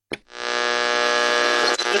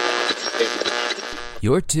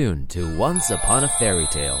You're tuned to Once Upon a Fairy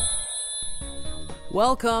Tale.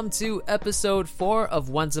 Welcome to episode 4 of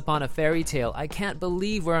Once Upon a Fairy Tale. I can't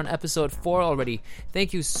believe we're on episode 4 already.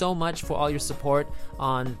 Thank you so much for all your support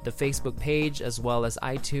on the Facebook page as well as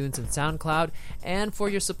iTunes and SoundCloud, and for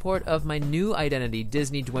your support of my new identity,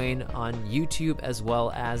 Disney Dwayne, on YouTube as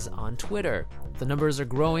well as on Twitter. The numbers are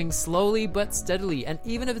growing slowly but steadily, and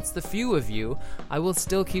even if it's the few of you, I will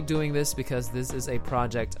still keep doing this because this is a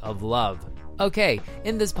project of love. Okay,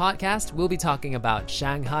 in this podcast, we'll be talking about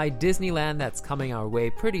Shanghai Disneyland that's coming our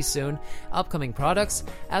way pretty soon, upcoming products,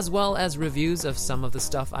 as well as reviews of some of the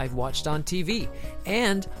stuff I've watched on TV,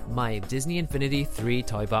 and my Disney Infinity 3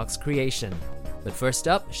 Toybox creation. But first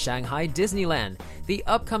up, Shanghai Disneyland. The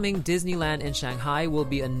upcoming Disneyland in Shanghai will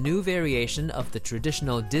be a new variation of the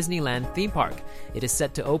traditional Disneyland theme park. It is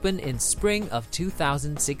set to open in spring of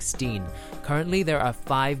 2016. Currently, there are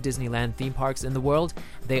 5 Disneyland theme parks in the world.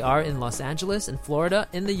 They are in Los Angeles and Florida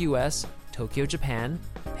in the US, Tokyo, Japan,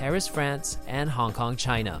 Paris, France, and Hong Kong,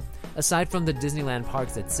 China. Aside from the Disneyland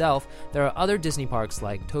parks itself, there are other Disney parks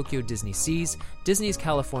like Tokyo Disney Seas, Disney's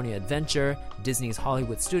California Adventure, Disney's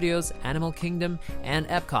Hollywood Studios, Animal Kingdom, and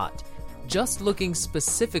Epcot. Just looking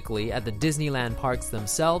specifically at the Disneyland parks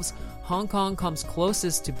themselves, Hong Kong comes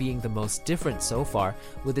closest to being the most different so far,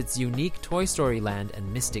 with its unique Toy Story Land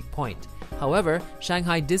and Mystic Point. However,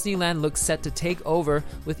 Shanghai Disneyland looks set to take over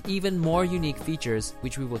with even more unique features,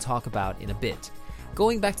 which we will talk about in a bit.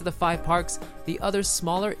 Going back to the 5 parks, the other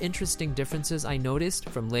smaller interesting differences I noticed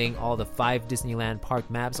from laying all the 5 Disneyland park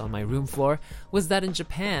maps on my room floor was that in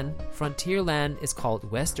Japan, Frontierland is called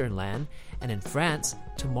Westernland, and in France,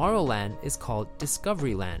 Tomorrowland is called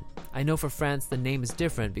Discoveryland. I know for France the name is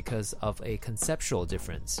different because of a conceptual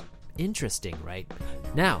difference. Interesting, right?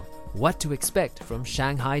 Now, what to expect from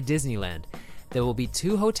Shanghai Disneyland? There will be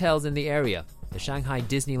 2 hotels in the area. The Shanghai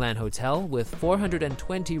Disneyland Hotel with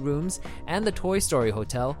 420 rooms and the Toy Story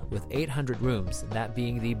Hotel with 800 rooms, that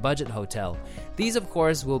being the budget hotel. These, of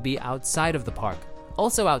course, will be outside of the park.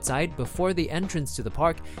 Also outside, before the entrance to the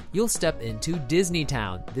park, you'll step into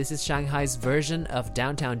Disneytown. This is Shanghai's version of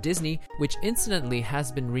Downtown Disney, which incidentally has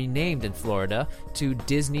been renamed in Florida to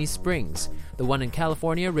Disney Springs. The one in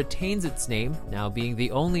California retains its name, now being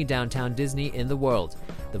the only downtown Disney in the world.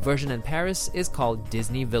 The version in Paris is called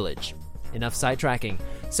Disney Village. Enough sidetracking.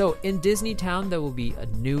 So in Disneytown, there will be a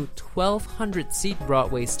new 1,200-seat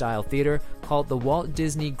Broadway-style theater called the Walt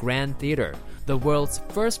Disney Grand Theater. The world's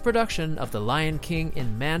first production of The Lion King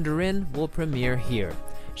in Mandarin will premiere here.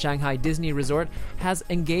 Shanghai Disney Resort has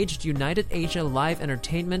engaged United Asia Live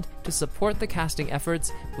Entertainment to support the casting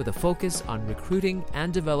efforts with a focus on recruiting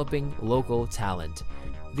and developing local talent.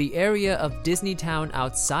 The area of Disneytown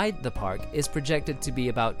outside the park is projected to be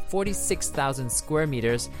about 46,000 square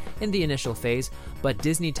meters in the initial phase, but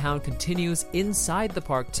Disneytown continues inside the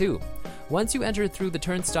park too. Once you enter through the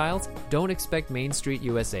turnstiles, don't expect Main Street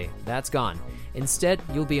USA. That's gone. Instead,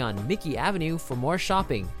 you'll be on Mickey Avenue for more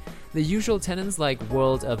shopping. The usual tenants like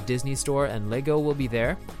World of Disney Store and Lego will be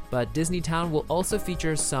there, but Disneytown will also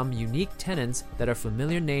feature some unique tenants that are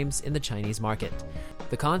familiar names in the Chinese market.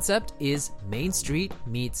 The concept is Main Street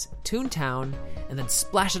meets Toontown, and then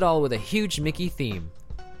splash it all with a huge Mickey theme.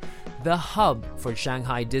 The hub for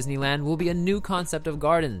Shanghai Disneyland will be a new concept of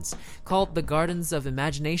gardens. Called the Gardens of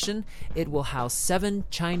Imagination, it will house 7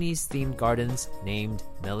 Chinese-themed gardens named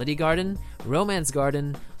Melody Garden, Romance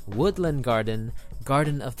Garden, Woodland Garden,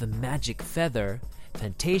 Garden of the Magic Feather,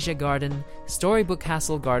 Fantasia Garden, Storybook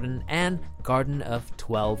Castle Garden, and Garden of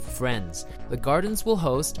 12 Friends. The gardens will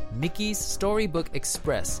host Mickey's Storybook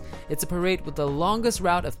Express. It's a parade with the longest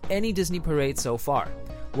route of any Disney parade so far.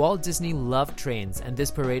 Walt Disney loved trains, and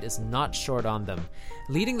this parade is not short on them.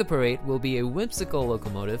 Leading the parade will be a whimsical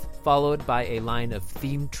locomotive, followed by a line of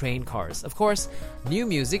themed train cars. Of course, new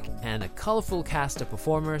music and a colorful cast of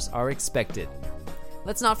performers are expected.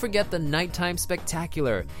 Let's not forget the Nighttime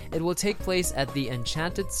Spectacular. It will take place at the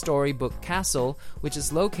Enchanted Storybook Castle, which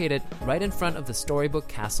is located right in front of the Storybook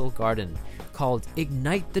Castle Garden. Called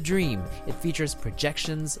Ignite the Dream, it features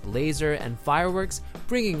projections, laser, and fireworks,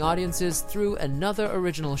 bringing audiences through another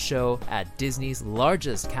original show at Disney's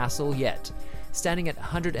largest castle yet. Standing at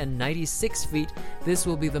 196 feet, this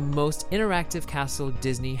will be the most interactive castle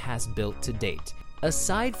Disney has built to date.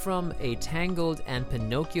 Aside from a Tangled and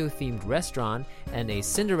Pinocchio-themed restaurant and a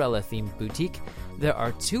Cinderella-themed boutique, there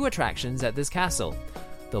are 2 attractions at this castle.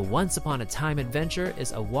 The Once Upon a Time Adventure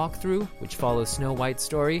is a walkthrough, which follows Snow White's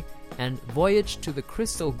story, and Voyage to the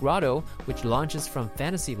Crystal Grotto, which launches from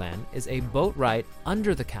Fantasyland, is a boat ride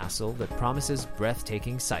under the castle that promises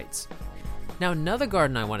breathtaking sights. Now, another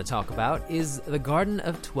garden I want to talk about is the Garden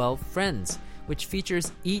of 12 Friends, which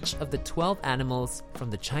features each of the 12 animals from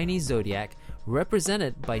the Chinese zodiac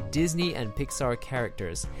represented by Disney and Pixar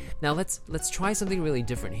characters. Now let's try something really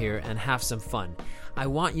different here and have some fun. I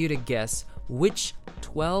want you to guess which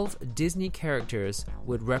 12 Disney characters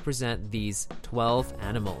would represent these 12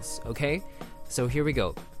 animals, okay? So here we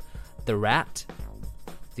go. The rat,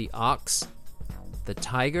 the ox, the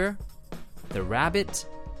tiger, the rabbit,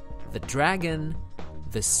 the dragon,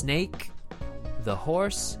 the snake, the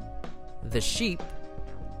horse, the sheep,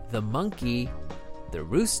 the monkey, the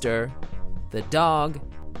rooster, the dog,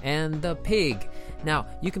 and the pig. Now,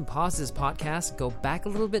 you can pause this podcast, go back a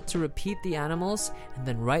little bit to repeat the animals, and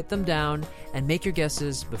then write them down and make your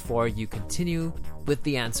guesses before you continue with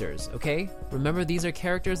the answers, okay? Remember, these are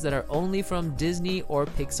characters that are only from Disney or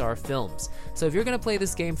Pixar films. So if you're going to play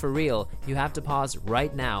this game for real, you have to pause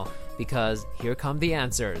right now because here come the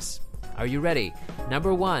answers. Are you ready?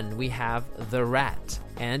 Number 1, we have the rat,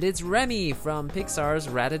 and it's Remy from Pixar's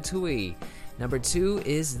Ratatouille. Number 2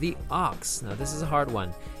 is the ox. Now this is a hard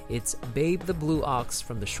one. It's Babe the Blue Ox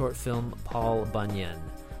from the short film Paul Bunyan.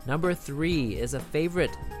 Number 3 is a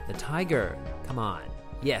favorite, the tiger. Come on.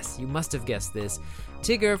 Yes, you must have guessed this.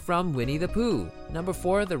 Tigger from Winnie the Pooh. Number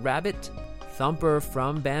 4, the rabbit, Thumper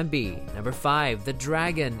from Bambi. Number 5, the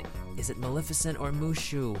dragon. Is it Maleficent or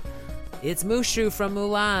Mushu? It's Mushu from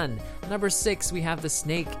Mulan. Number 6, we have the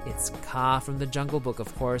snake. It's Kaa from the Jungle Book,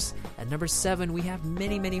 of course. At number 7, we have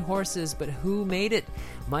many, many horses, but who made it?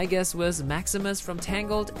 My guess was Maximus from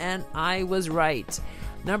Tangled, and I was right.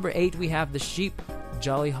 Number 8, we have the sheep.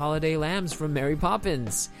 Jolly Holiday Lambs from Mary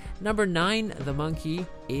Poppins. Number 9, the monkey,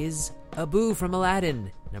 is Abu from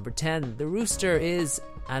Aladdin. Number 10, the rooster is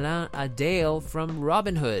Alain Adale from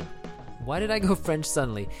Robin Hood. Why did I go French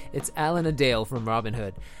suddenly? It's Alan Adale from Robin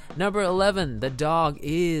Hood. Number 11, the dog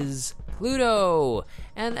is Pluto.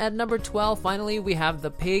 And at number 12, finally, we have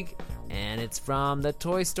the pig, and it's from the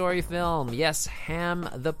Toy Story film. Yes, Ham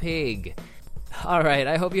the pig. All right,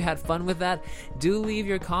 I hope you had fun with that. Do leave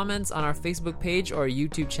your comments on our Facebook page or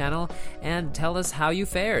YouTube channel and tell us how you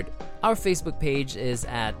fared. Our Facebook page is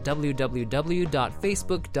at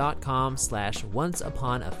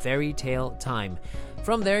www.facebook.com/onceuponafairytaletime.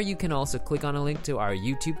 From there, you can also click on a link to our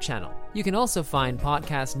YouTube channel. You can also find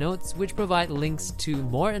podcast notes, which provide links to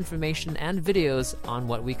more information and videos on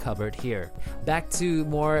what we covered here. Back to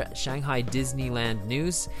more Shanghai Disneyland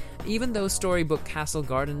news. Even though Storybook Castle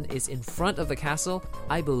Garden is in front of the castle,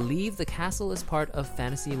 I believe the castle is part of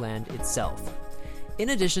Fantasyland itself. In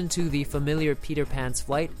addition to the familiar Peter Pan's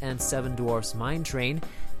Flight and Seven Dwarfs Mine Train,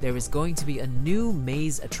 there is going to be a new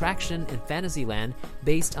maze attraction in Fantasyland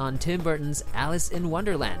based on Tim Burton's Alice in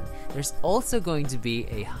Wonderland. There's also going to be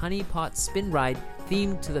a honey pot spin ride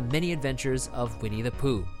themed to the many adventures of Winnie the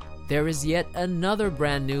Pooh. There is yet another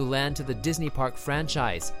brand new land to the Disney Park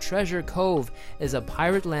franchise. Treasure Cove is a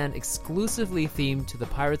pirate land exclusively themed to the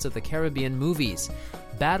Pirates of the Caribbean movies.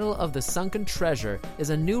 Battle of the Sunken Treasure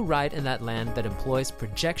is a new ride in that land that employs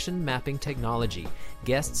projection mapping technology.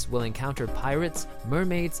 Guests will encounter pirates,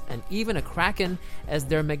 mermaids, and even a kraken as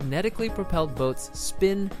their magnetically propelled boats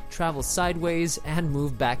spin, travel sideways, and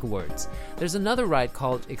move backwards. There's another ride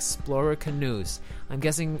called Explorer Canoes. I'm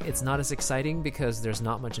guessing it's not as exciting because there's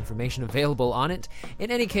not much information available on it. In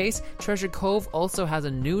any case, Treasure Cove also has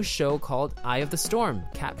a new show called Eye of the Storm,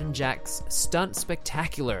 Captain Jack's Stunt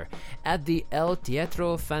Spectacular, at the El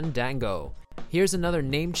Teatro Fandango. Here's another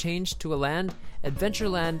name change to a land.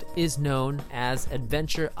 Adventureland is known as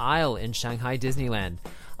Adventure Isle in Shanghai Disneyland.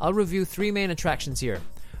 I'll review 3 main attractions here.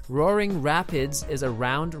 Roaring Rapids is a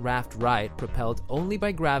round raft ride propelled only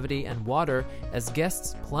by gravity and water as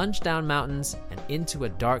guests plunge down mountains and into a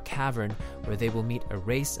dark cavern where they will meet a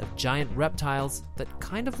race of giant reptiles that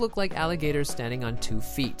kind of look like alligators standing on 2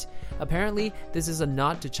 feet. Apparently, this is a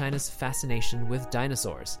nod to China's fascination with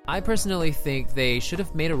dinosaurs. I personally think they should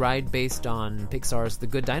have made a ride based on Pixar's The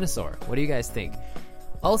Good Dinosaur. What do you guys think?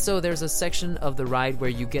 Also, there's a section of the ride where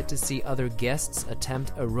you get to see other guests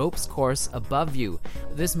attempt a ropes course above you.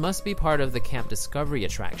 This must be part of the Camp Discovery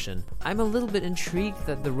attraction. I'm a little bit intrigued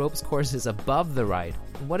that the ropes course is above the ride.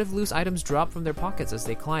 What if loose items drop from their pockets as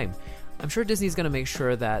they climb? I'm sure Disney's going to make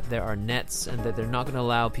sure that there are nets and that they're not going to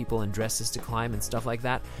allow people in dresses to climb and stuff like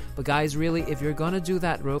that. But guys, really, if you're going to do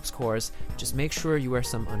that ropes course, just make sure you wear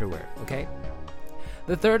some underwear, okay?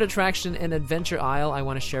 The third attraction in Adventure Isle I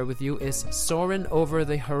want to share with you is Soarin' Over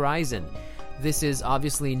the Horizon. This is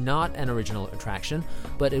obviously not an original attraction,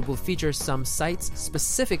 but it will feature some sites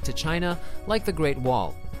specific to China, like the Great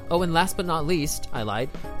Wall. Oh, and last but not least, I lied,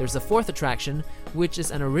 there's a fourth attraction, which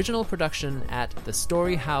is an original production at the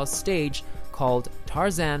Story House stage called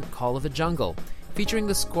Tarzan Call of the Jungle. Featuring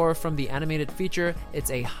the score from the animated feature,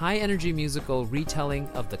 it's a high-energy musical retelling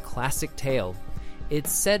of the classic tale.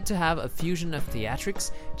 It's said to have a fusion of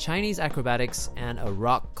theatrics, Chinese acrobatics, and a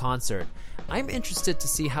rock concert. I'm interested to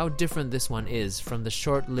see how different this one is from the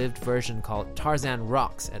short-lived version called Tarzan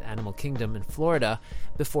Rocks at Animal Kingdom in Florida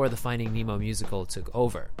before the Finding Nemo musical took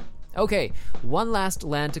over. Okay, one last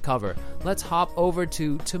land to cover. Let's hop over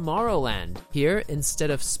to Tomorrowland. Here, instead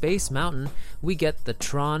of Space Mountain, we get the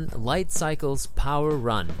Tron Light Cycles Power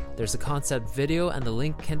Run. There's a concept video and the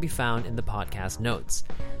link can be found in the podcast notes.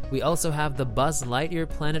 We also have the Buzz Lightyear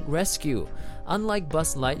Planet Rescue. Unlike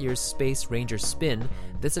Buzz Lightyear's Space Ranger Spin,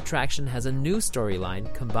 this attraction has a new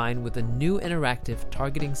storyline combined with a new interactive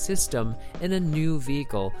targeting system in a new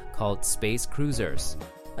vehicle called Space Cruisers.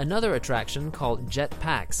 Another attraction called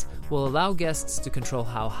Jetpacks will allow guests to control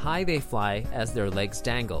how high they fly as their legs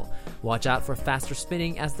dangle. Watch out for faster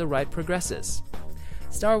spinning as the ride progresses.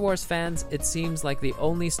 Star Wars fans, it seems like the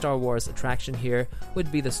only Star Wars attraction here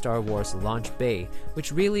would be the Star Wars Launch Bay,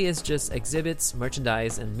 which really is just exhibits,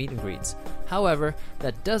 merchandise, and meet and greets. However,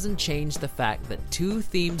 that doesn't change the fact that 2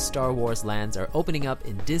 themed Star Wars lands are opening up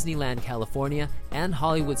in Disneyland, California, and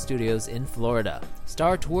Hollywood Studios in Florida.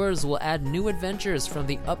 Star Tours will add new adventures from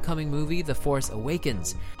the upcoming movie The Force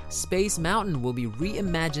Awakens. Space Mountain will be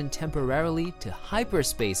reimagined temporarily to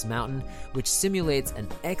Hyperspace Mountain, which simulates an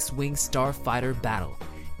X-Wing starfighter battle.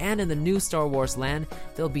 And in the new Star Wars land,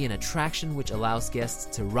 there'll be an attraction which allows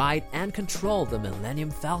guests to ride and control the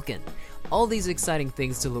Millennium Falcon. All these exciting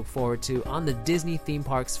things to look forward to on the Disney theme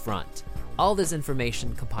parks front. All this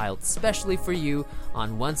information compiled specially for you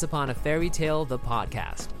on Once Upon a Fairy Tale, the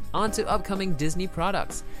podcast. On to upcoming Disney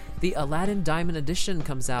products. The Aladdin Diamond Edition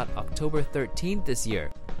comes out October 13th this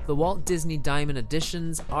year. The Walt Disney Diamond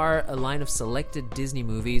Editions are a line of selected Disney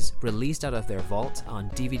movies released out of their vault on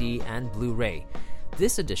DVD and Blu-ray.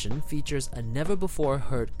 This edition features a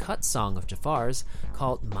never-before-heard cut song of Jafar's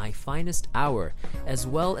called My Finest Hour, as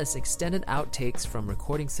well as extended outtakes from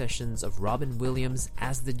recording sessions of Robin Williams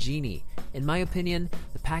as the genie. In my opinion,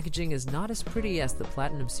 the packaging is not as pretty as the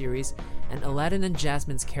Platinum series, and Aladdin and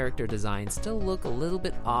Jasmine's character designs still look a little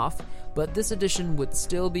bit off, but this edition would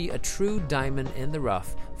still be a true diamond in the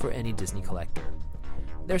rough for any Disney collector.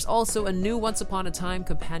 There's also a new Once Upon a Time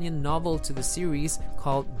companion novel to the series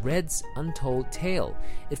called Red's Untold Tale.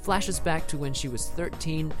 It flashes back to when she was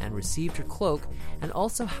 13 and received her cloak, and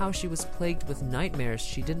also how she was plagued with nightmares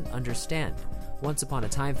she didn't understand. Once Upon a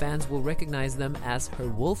Time fans will recognize them as her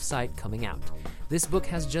wolf site coming out. This book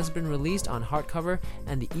has just been released on hardcover,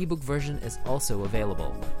 and the ebook version is also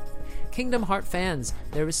available. Kingdom Hearts fans,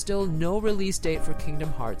 there is still no release date for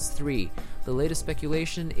Kingdom Hearts 3. The latest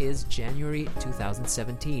speculation is January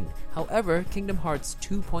 2017. However, Kingdom Hearts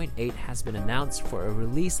 2.8 has been announced for a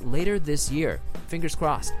release later this year. Fingers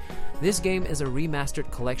crossed. This game is a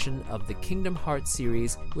remastered collection of the Kingdom Hearts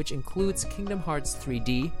series, which includes Kingdom Hearts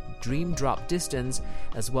 3D, Dream Drop Distance,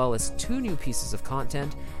 as well as 2 new pieces of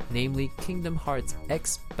content, namely Kingdom Hearts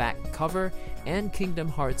X back cover and Kingdom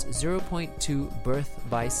Hearts 0.2 Birth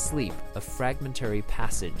by Sleep, a fragmentary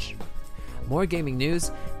passage. More gaming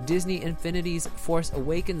news, Disney Infinity's Force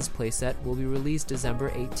Awakens playset will be released December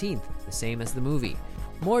 18th, the same as the movie.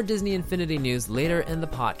 More Disney Infinity news later in the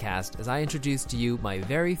podcast as I introduce to you my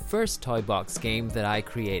very first Toybox game that I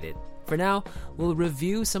created. For now, we'll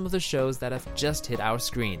review some of the shows that have just hit our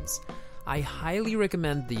screens. I highly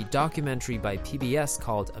recommend the documentary by PBS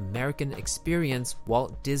called American Experience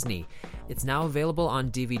Walt Disney. It's now available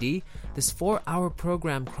on DVD. This 4-hour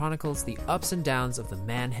program chronicles the ups and downs of the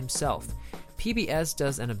man himself. PBS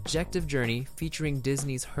does an objective journey featuring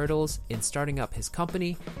Disney's hurdles in starting up his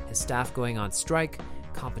company, his staff going on strike,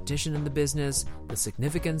 competition in the business, the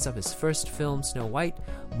significance of his first film, Snow White,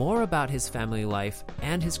 more about his family life,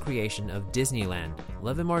 and his creation of Disneyland.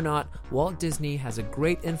 Love him or not, Walt Disney has a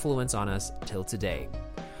great influence on us till today.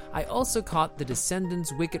 I also caught the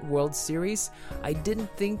Descendants Wicked World series. I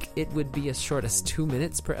didn't think it would be as short as 2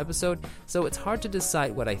 minutes per episode, so it's hard to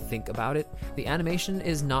decide what I think about it. The animation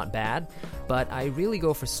is not bad, but I really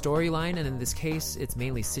go for storyline, and in this case, it's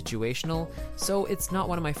mainly situational, so it's not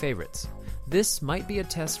one of my favorites. This might be a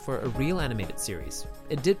test for a real animated series.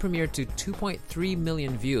 It did premiere to 2.3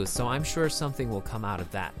 million views, so I'm sure something will come out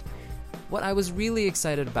of that. What I was really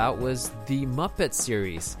excited about was the Muppets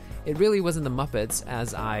series. It really wasn't the Muppets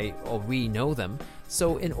as we know them,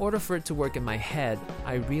 so in order for it to work in my head,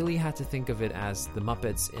 I really had to think of it as the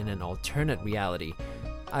Muppets in an alternate reality.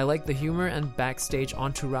 I like the humor and backstage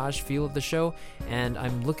entourage feel of the show, and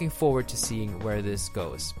I'm looking forward to seeing where this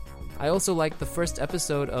goes. I also liked the first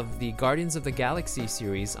episode of the Guardians of the Galaxy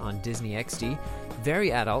series on Disney XD.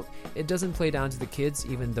 Very adult, it doesn't play down to the kids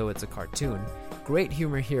even though it's a cartoon. Great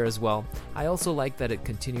humor here as well. I also like that it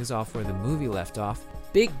continues off where the movie left off.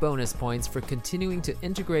 Big bonus points for continuing to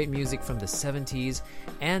integrate music from the 70s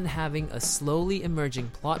and having a slowly emerging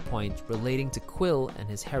plot point relating to Quill and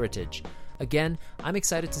his heritage. Again, I'm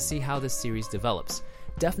excited to see how this series develops.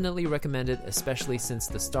 Definitely recommend it, especially since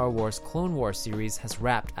the Star Wars Clone Wars series has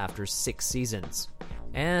wrapped after 6 seasons.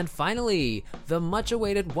 And finally, the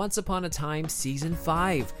much-awaited Once Upon a Time Season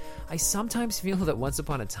 5. I sometimes feel that Once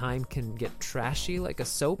Upon a Time can get trashy like a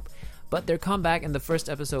soap, but their comeback in the first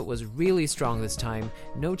episode was really strong this time.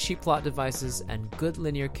 No cheap plot devices and good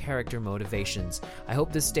linear character motivations. I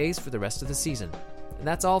hope this stays for the rest of the season. And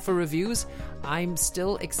that's all for reviews. I'm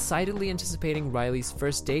still excitedly anticipating Riley's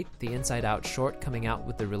First Date, the Inside Out short coming out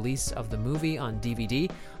with the release of the movie on DVD.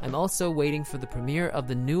 I'm also waiting for the premiere of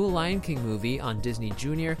the new Lion King movie on Disney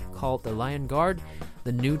Junior called The Lion Guard,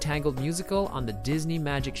 the new Tangled musical on the Disney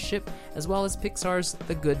Magic Ship, as well as Pixar's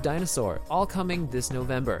The Good Dinosaur, all coming this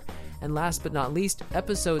November. And last but not least,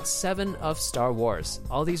 episode 7 of Star Wars.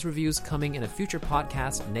 All these reviews coming in a future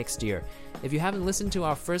podcast next year. If you haven't listened to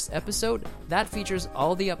our first episode, that features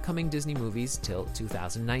all the upcoming Disney movies till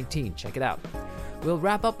 2019. Check it out. We'll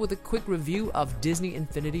wrap up with a quick review of Disney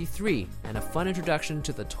Infinity 3 and a fun introduction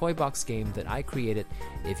to the Toybox game that I created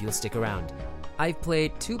if you'll stick around. I've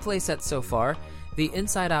played 2 playsets so far. The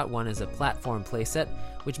Inside Out one is a platform playset,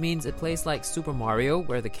 which means it plays like Super Mario,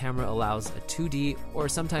 where the camera allows a 2D or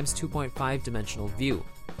sometimes 2.5 dimensional view.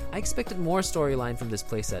 I expected more storyline from this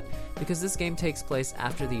playset because this game takes place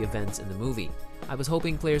after the events in the movie. I was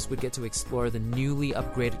hoping players would get to explore the newly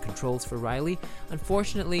upgraded controls for Riley.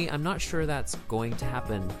 Unfortunately, I'm not sure that's going to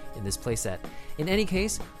happen in this playset. In any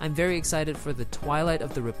case, I'm very excited for the Twilight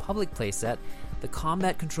of the Republic playset. The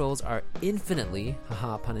combat controls are infinitely,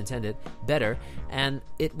 haha pun intended, better, and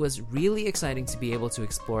it was really exciting to be able to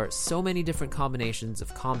explore so many different combinations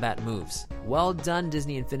of combat moves. Well done,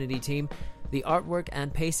 Disney Infinity team. The artwork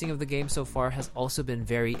and pacing of the game so far has also been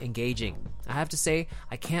very engaging. I have to say,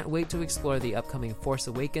 I can't wait to explore the upcoming Force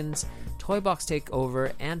Awakens, Toybox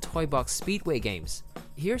Takeover, and Toybox Speedway games.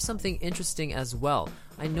 Here's something interesting as well.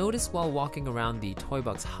 I noticed while walking around the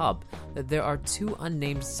Toybox hub that there are 2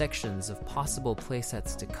 unnamed sections of possible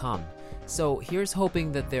playsets to come. So here's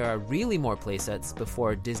hoping that there are really more playsets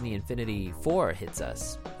before Disney Infinity 4 hits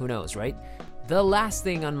us. Who knows, right? The last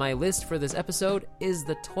thing on my list for this episode is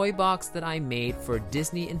the toy box that I made for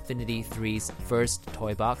Disney Infinity 3's first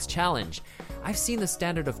Toy Box Challenge. I've seen the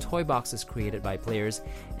standard of toy boxes created by players,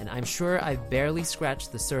 and I'm sure I've barely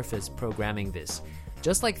scratched the surface programming this.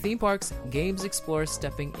 Just like theme parks, games explore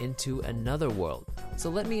stepping into another world. So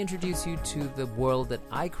let me introduce you to the world that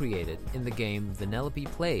I created in the game Vanellope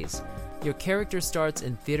Plays. Your character starts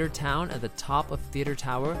in Theater Town at the top of Theater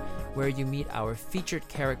Tower, where you meet our featured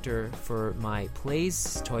character for my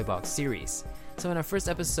Plays Toybox series. So in our first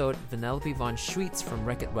episode, Vanellope von Schweetz from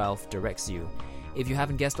Wreck-It Ralph directs you. If you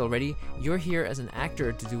haven't guessed already, you're here as an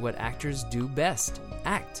actor to do what actors do best: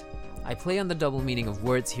 act. I play on the double meaning of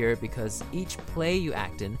words here because each play you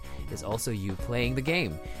act in is also you playing the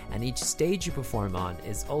game, and each stage you perform on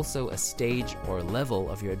is also a stage or level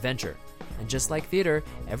of your adventure. And just like theater,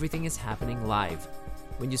 everything is happening live.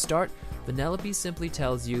 When you start, Vanellope simply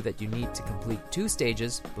tells you that you need to complete 2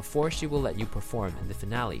 stages before she will let you perform in the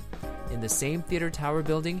finale. In the same Theater Tower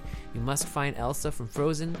building, you must find Elsa from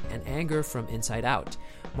Frozen and Anger from Inside Out.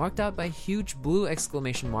 Marked out by huge blue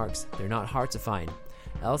exclamation marks, they're not hard to find.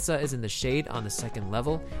 Elsa is in the shade on the 2nd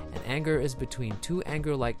level, and Anger is between 2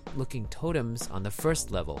 anger-like looking totems on the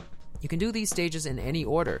 1st level. You can do these stages in any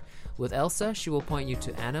order. With Elsa, she will point you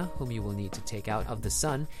to Anna, whom you will need to take out of the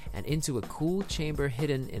sun, and into a cool chamber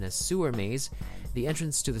hidden in a sewer maze. The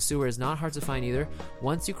entrance to the sewer is not hard to find either.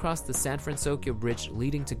 Once you cross the San Francisco Bridge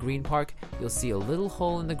leading to Green Park, you'll see a little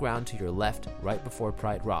hole in the ground to your left, right before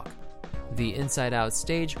Pride Rock. The Inside Out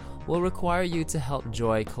stage will require you to help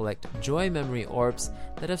Joy collect Joy memory orbs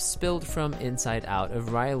that have spilled from inside out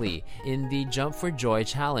of Riley in the Jump for Joy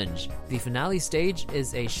challenge. The finale stage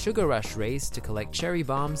is a sugar rush race to collect cherry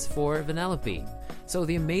bombs for Vanellope. So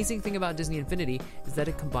the amazing thing about Disney Infinity is that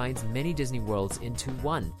it combines many Disney worlds into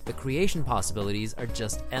one. The creation possibilities are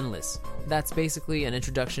just endless. That's basically an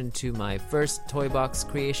introduction to my first toy box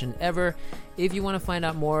creation ever. If you want to find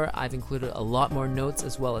out more, I've included a lot more notes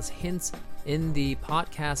as well as hints in the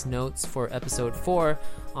podcast notes for episode 4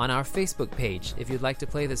 on our Facebook page. If you'd like to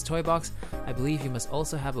play this toy box, I believe you must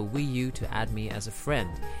also have a Wii U to add me as a friend.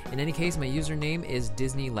 In any case, my username is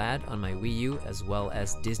DisneyLad on my Wii U as well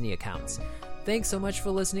as Disney accounts. Thanks so much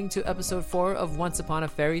for listening to episode 4 of Once Upon a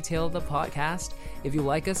Fairy Tale, the podcast. If you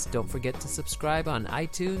like us, don't forget to subscribe on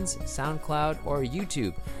iTunes, SoundCloud, or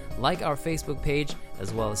YouTube. Like our Facebook page,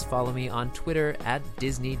 as well as follow me on Twitter at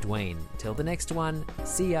DisneyDwayne. Till the next one,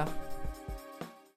 see ya!